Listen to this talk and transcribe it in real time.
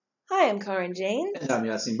am Karen James. And I'm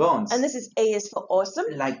Yasin Bones. And this is A is for Awesome.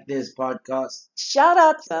 Like this podcast. Shout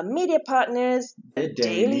out to our media partners, The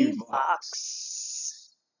Daily Vox.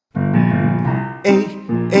 A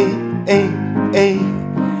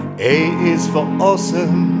is for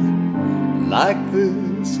awesome, like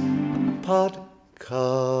this podcast.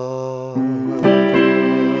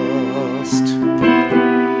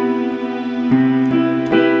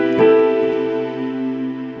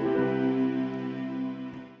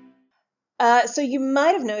 So you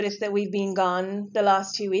might have noticed that we've been gone the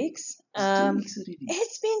last 2 weeks.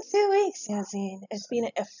 It's been 2 weeks, Yasin. It's been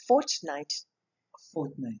a fortnight.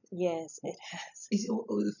 Fortnight. Yes, it has. Is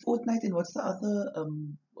it fortnight, and what's the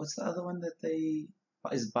other one that they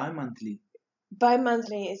is bi-monthly?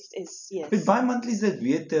 Bi-monthly is yes. But bi-monthly is a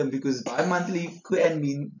weird term because bi-monthly can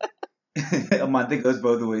mean a month that goes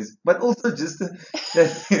both ways, but also just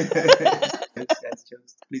that's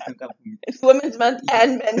jokes. Please don't come for me. It's Women's Month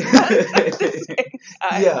and Men's Month at the same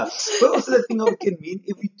time. Yeah, but also the thing of it can mean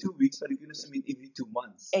every 2 weeks, but it can also mean every 2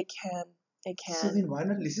 months. It can. So then why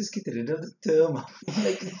not let's just get rid of the term?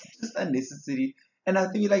 Like, it's just unnecessary. And I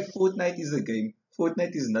think like fortnight is a game.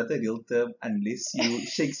 Fortnight is not a real term unless you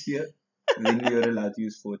Shakespeare, then you're allowed to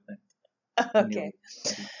use fortnight. Okay.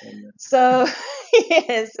 So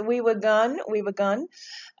yes, we were gone. Well,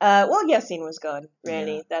 Yasin was gone,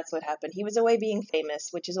 really. Yeah. That's what happened. He was away being famous,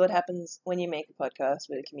 which is what happens when you make a podcast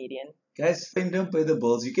with a comedian. Guys, fame don't pay the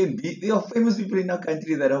bills. There are famous people in our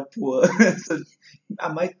country that are poor. So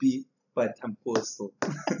I might be, but I'm poor still.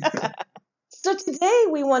 So today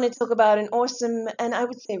we want to talk about an awesome and I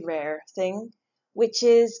would say rare thing, which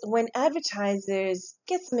is when advertisers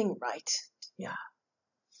get something right. Yeah.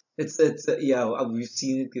 We've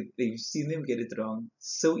seen them get it wrong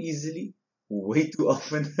so easily, way too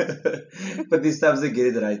often. But these times they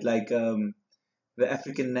get it right, like the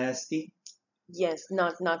African nasty. Yes,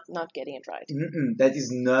 not getting it right. That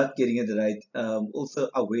is not getting it right. Also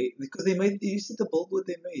away, because you see the billboard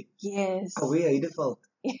they made. Yes. Away Heideveld.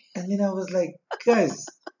 And then I was like, guys,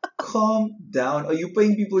 calm down. Are you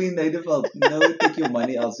paying people in Heideveld? No, take your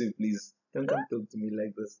money elsewhere, please. Don't come talk to me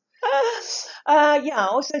like this.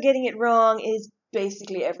 Also getting it wrong is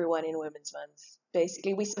basically everyone in Women's Month.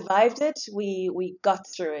 Basically, we survived it. We got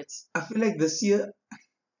through it. I feel like this year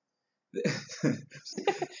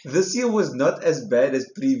was not as bad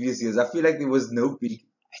as previous years. I feel like there was no peak.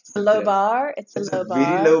 It's a low bar. It's a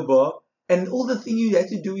very low bar. And all the thing you had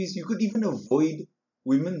to do is you could even avoid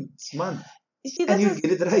Women's Month. You see, and you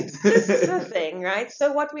get it right. This is the thing, right?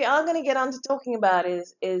 So what we are going to get on to talking about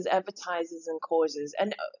is advertisers and causes.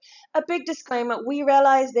 And a big disclaimer, we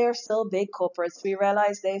realize they're still big corporates. We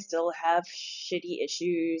realize they still have shitty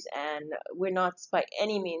issues. And we're not by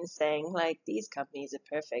any means saying, like, these companies are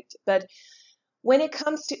perfect. But when it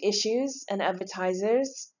comes to issues and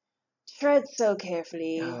advertisers, tread so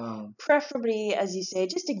carefully. Preferably, as you say,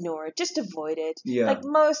 just ignore it, just avoid it. Yeah. Like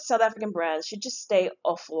most South African brands should just stay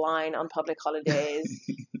offline on public holidays.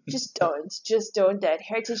 Just don't. That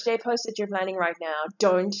Heritage Day post that you're planning right now,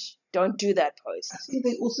 don't do that post. I think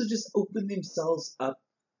they also just open themselves up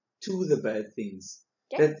to the bad things.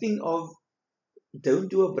 Yeah. That thing of don't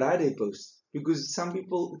do a Bride Day post. Because some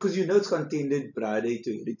people, it's contended Bride Day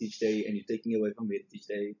to Heritage Day, and you're taking away from Heritage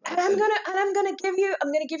Day. And I'm gonna give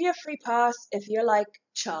you a free pass if you're like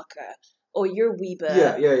Chaka or you're Weber.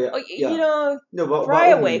 Yeah. Or, yeah. You know, no,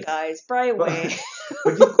 braai away, guys, braai away.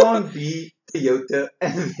 But you can't be Toyota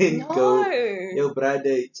and then go, yo, Bride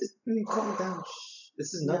Day, just calm down. Shh.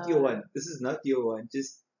 This is not your one. This is not your one.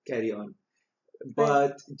 Just carry on.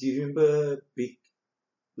 But do you remember Big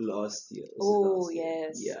last year?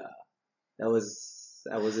 Yes. Yeah. That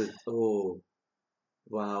was it. Oh,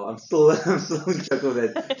 wow! I'm still in shock of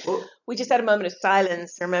that. Oh. We just had a moment of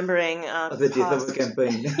silence, remembering the death of a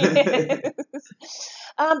campaign. Yes.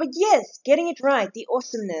 But yes, getting it right, the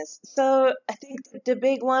awesomeness. So I think the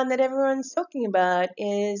big one that everyone's talking about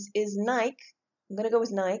is Nike. I'm gonna go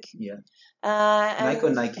with Nike. Yeah. Nike or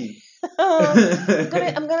Nike?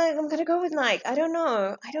 I'm gonna go with Nike. I don't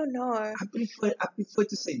know. I prefer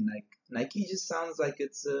to say Nike. Nike just sounds like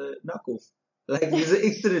it's a knockoff. Like there's an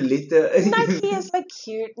extra letter. Nike is like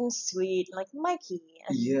cute and sweet, like Mikey.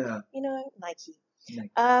 And, Nike.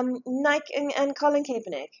 Nike and Colin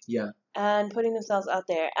Kaepernick. Yeah. And putting themselves out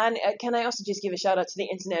there. And can I also just give a shout out to the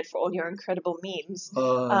internet for all your incredible memes?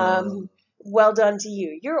 Well done to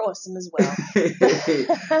you. You're awesome as well.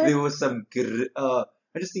 There was some.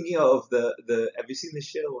 I'm just thinking of the. Have you seen the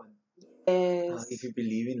show one? Yes. If you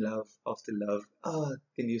believe in love after love,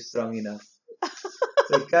 then you're strong enough.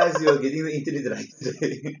 So guys, you are getting the internet right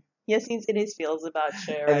today. Yasin said his feels about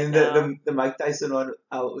show and right then the Mike Tyson one,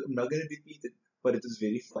 I'm not going to repeat it. but it was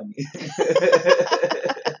very funny.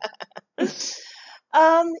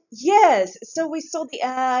 Yes. So we saw the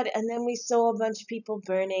ad, and then we saw a bunch of people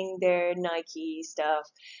burning their Nike stuff.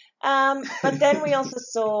 But then we also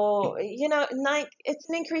saw, Nike, it's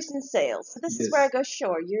an increase in sales. So this is where I Yes. go,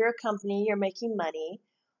 sure, you're a company, you're making money,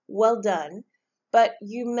 well done. But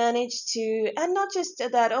you managed to, and not just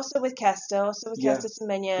that, also with Casta Yeah. It was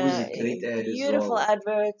Semenya, a great ad as beautiful well.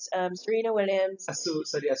 adverts, Serena Williams. I saw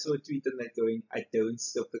a tweet on that going, I don't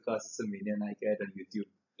skip the Casa Semenya Nike ad on YouTube.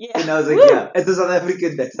 Yeah. And I was like, Woo! yeah, as a South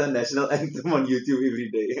African, that's our national anthem on YouTube every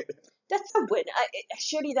day. That's a win.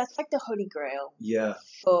 Surely that's like the holy grail Yeah.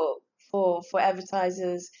 for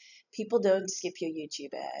advertisers. People don't skip your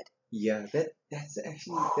YouTube ad. Yeah, that's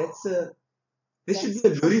a there should be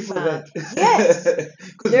a lorry for that. Yes.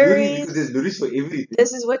 Because there's lorries for everything.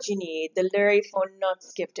 This is what you need, the lorry for not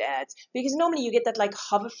skipped ads. Because normally you get that like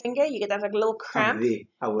hover finger, you get that like little cramp,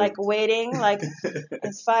 like waiting, like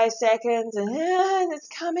it's 5 seconds and it's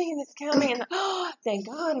coming, and oh, thank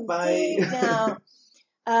God, I'm saved now.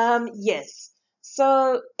 Yes.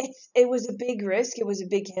 So it was a big risk. It was a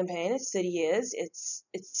big campaign. It's 30 years. It's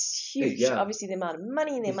huge. Yeah. Obviously, the amount of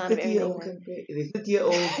money and the amount of everything. The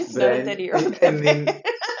 30-year-old It's brand, not a 30-year-old and then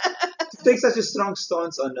to take such a strong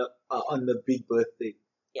stance on the big birthday.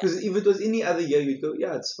 Because if it was any other year, you'd go,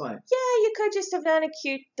 yeah, it's fine. Yeah, you could just have done a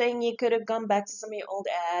cute thing. You could have gone back to some of your old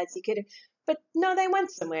ads. You could have, but no, they went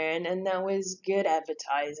somewhere, and that was good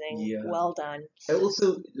advertising. Yeah. Well done. I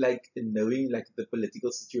also like knowing like the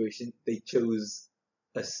political situation. They chose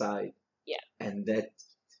a side. Yeah. And that,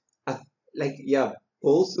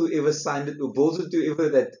 balls whoever signed it, or balls whoever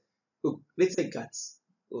that, let's say guts.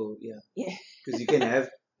 Oh yeah. Yeah. Because you can have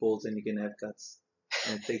balls and you can have guts,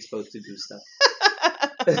 and it takes both to do stuff.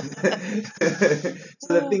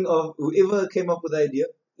 So the thing of whoever came up with the idea,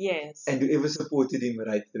 yes, and whoever supported him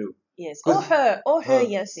right through, yes, or her,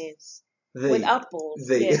 yes, without balls,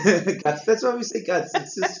 guts. That's why we say guts.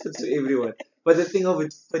 It's just for to everyone. But the thing of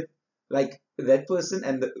it fit like that person,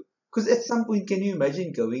 and because at some point, can you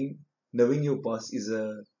imagine knowing your boss is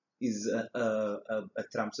a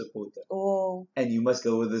Trump supporter, and you must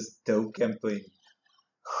go with this dope campaign.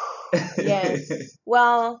 Yes.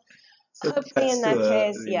 Well. So hopefully in that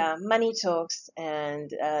case, money talks,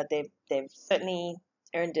 and they've certainly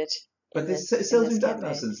earned it. But the sales have gone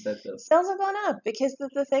up since that, though. Sales have gone up because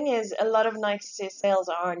the thing is, a lot of Nike sales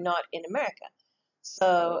are not in America.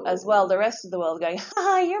 So as well, the rest of the world going,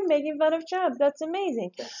 ha, you're making fun of Trump. That's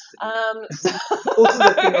amazing. Also,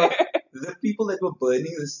 the thing of the people that were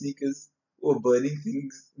burning the sneakers or burning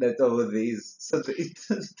things that are theirs. So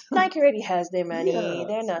Nike already has their money. Yeah.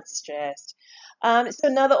 They're not stressed. So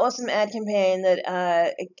another awesome ad campaign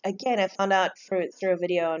that, again, I found out through a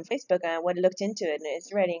video on Facebook. I went and looked into it, and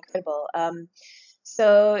it's really incredible.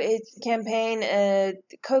 So it's a campaign,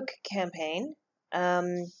 Coke campaign,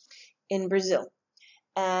 in Brazil.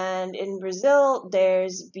 And in Brazil,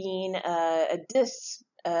 there's been a diss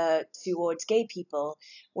towards gay people,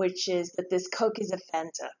 which is that this Coke is a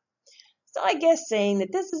Fanta. So I guess saying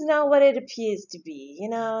that this is not what it appears to be, he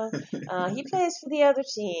plays for the other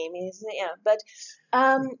team.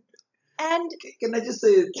 And can I just say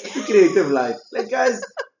it's a creative line? Like, guys,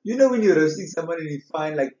 when you're roasting someone and you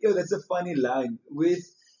find like, yo, that's a funny line.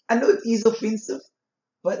 I know it is offensive,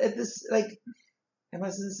 but at this, like, I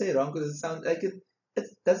mustn't say wrong because it sounds like it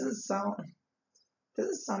doesn't sound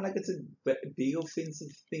like it's a big offensive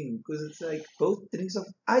thing because it's like both drinks of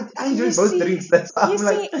I enjoy both drinks. That's how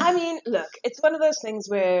I mean, look, it's one of those things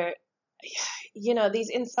where these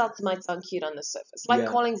insults might sound cute on the surface, like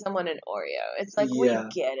calling someone an Oreo. It's like we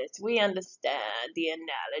get it, we understand the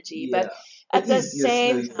analogy, but at the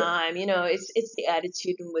same time, it's the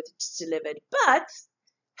attitude in which it's delivered. But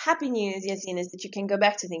happy news, Yassine, is that you can go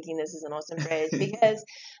back to thinking this is an awesome phrase because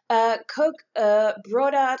Coke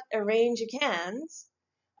brought out a range of cans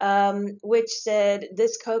which said,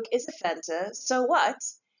 this Coke is a Fanta, so what?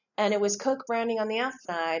 And it was Coke branding on the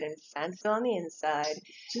outside and Fanta on the inside.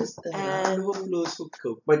 Just a round of applause for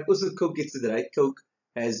Coke. But also Coke gets it right. Coke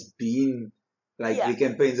has been, the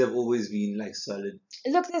campaigns have always been, solid.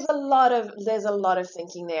 Look, there's a lot of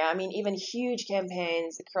thinking there. I mean, even huge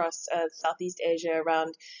campaigns across Southeast Asia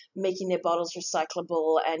around making their bottles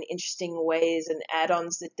recyclable and interesting ways and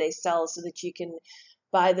add-ons that they sell so that you can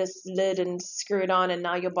buy this lid and screw it on and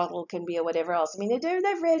now your bottle can be or whatever else. I mean, they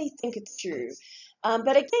really think it through.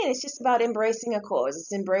 But again, it's just about embracing a cause.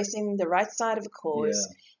 It's embracing the right side of a cause.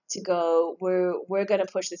 To go, we're going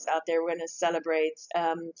to push this out there. We're going to celebrate.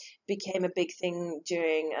 Became a big thing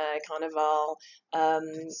during Carnival.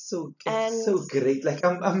 So great. Like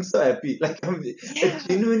I'm so happy. Like it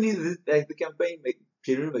genuinely, the campaign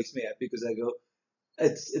genuinely makes me happy because I go,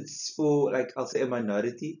 it's for, like, I'll say, a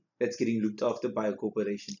minority that's getting looked after by a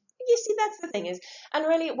corporation. You see, that's the thing is, and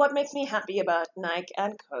really what makes me happy about Nike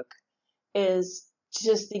and Coke is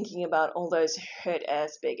just thinking about all those hurt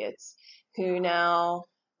ass bigots who now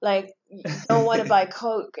like don't want to buy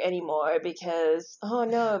Coke anymore because, oh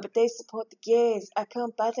no, but they support the gays. I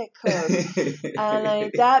can't buy that Coke. And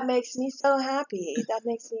like, that makes me so happy. That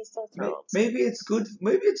makes me so thrilled. Maybe it's good.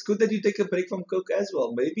 Maybe it's good that you take a break from Coke as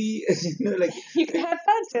well. Maybe like you can have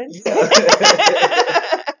fun. Yeah.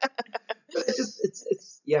 But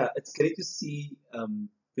it's great to see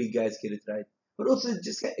big guys get it right. But also,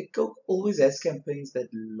 just Coke always has campaigns that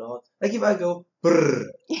last. Like if I go brrr,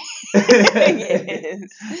 yes.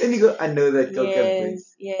 then you go, I know that Coke campaign.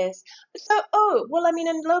 Yes. So, well, I mean,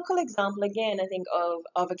 a local example again, I think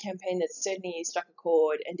of a campaign that certainly struck a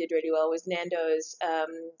chord and did really well was Nando's.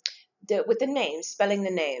 With the names, spelling the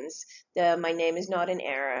names. My name is not an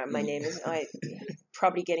error. My name is.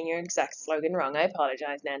 Probably getting your exact slogan wrong. I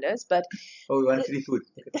apologize, Nando's. But we want free food.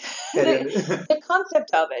 The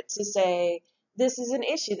concept of it to say this is an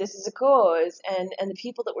issue, this is a cause, and the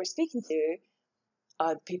people that we're speaking to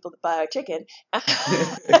are the people that buy our chicken,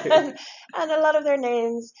 and a lot of their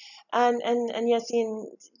names, and Yassine,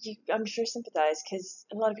 I'm sure sympathize because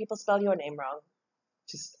a lot of people spell your name wrong.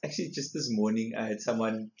 Just this morning, I had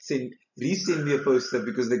someone resend me a poster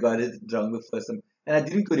because they got it wrong the first time. And I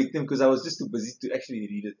didn't correct them because I was just too busy to actually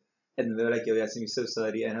read it. And they were like, "Yo, Yasin, we're so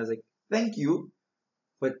sorry." And I was like, "Thank you,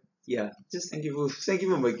 but yeah, just thank you for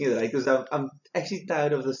making it right." Because I'm actually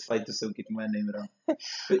tired of this fight to so get my name wrong.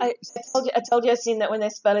 I told Yasin that when they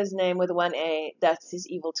spell his name with one A, that's his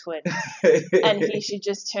evil twin, and he should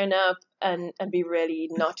just turn up and be really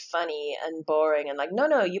not funny and boring and like,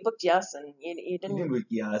 no, you booked Yasin, you didn't. You book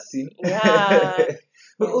Yasin. Yeah.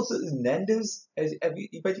 But also Nando's,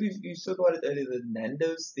 you spoke about it earlier. The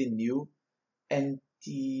Nando's, the new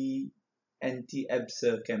anti-ABSA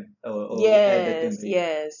camp or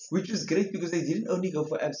yes, which was great because they didn't only go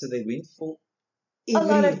for ABSA, they went for a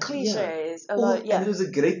lot of cliches. And it was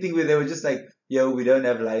a great thing where they were just like, "Yo, we don't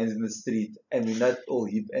have lions in the street, and we're not all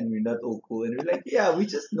hip, and we're not all cool," and we're like, "Yeah, we're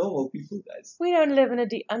just normal people, guys. We don't live in a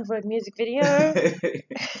Unvogue music video."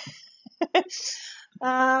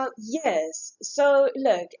 Yes. So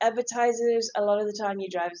look, advertisers, a lot of the time you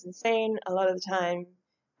drive us insane. A lot of the time,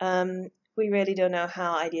 we really don't know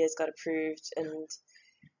how ideas got approved, and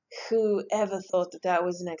who ever thought that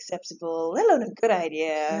was an acceptable, let alone a good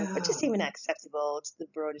idea, but just even acceptable to the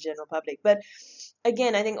broader general public. But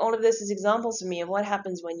again, I think all of this is examples for me of what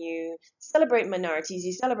happens when you celebrate minorities,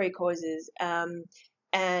 you celebrate causes,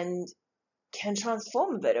 and can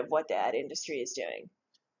transform a bit of what the ad industry is doing.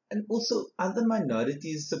 And also, other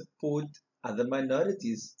minorities support other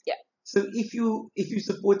minorities. Yeah. So if you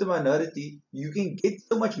support a minority, you can get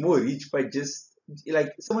so much more reach by just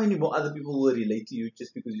like so many more other people will relate to you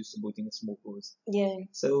just because you're supporting a small cause. Yeah.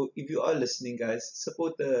 So if you are listening, guys,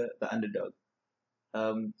 support the underdog.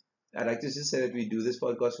 I'd like to just say that we do this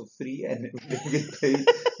podcast for free and we don't get paid.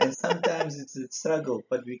 And sometimes it's a struggle,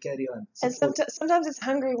 but we carry on. And sometimes it's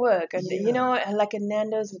hungry work. And you know, like a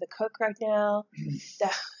Nando's with a Coke right now,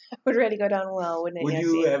 that would really go down well, wouldn't it? Would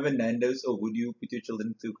you have a Nando's or would you put your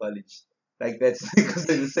children through college? Like that's because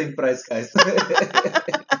they're the same price, guys.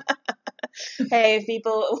 Hey, if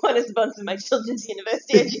people want to sponsor my children's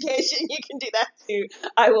university education, you can do that too.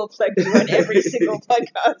 I will plug you on every single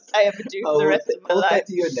podcast I ever do for the rest of my life. I'll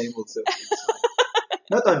tattoo your name also.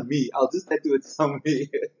 Not on me. I'll just tattoo it somewhere.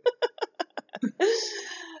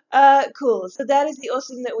 Cool. So that is the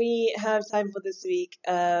awesome that we have time for this week.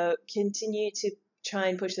 Continue to try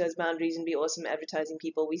and push those boundaries and be awesome advertising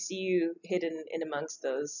people. We see you hidden in amongst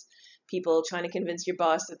those people trying to convince your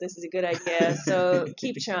boss that this is a good idea. So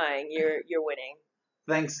keep trying. You're winning.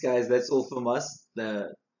 Thanks, guys. That's all from us.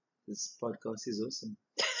 This podcast is awesome.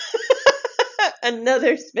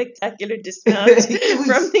 Another spectacular dismount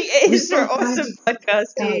from the A's for Awesome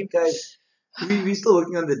podcast team. Guys, we're still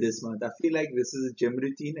working on the dismount. I feel like this is a gym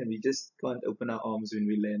routine and we just can't open our arms when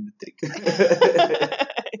we land the trick.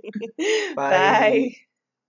 Bye.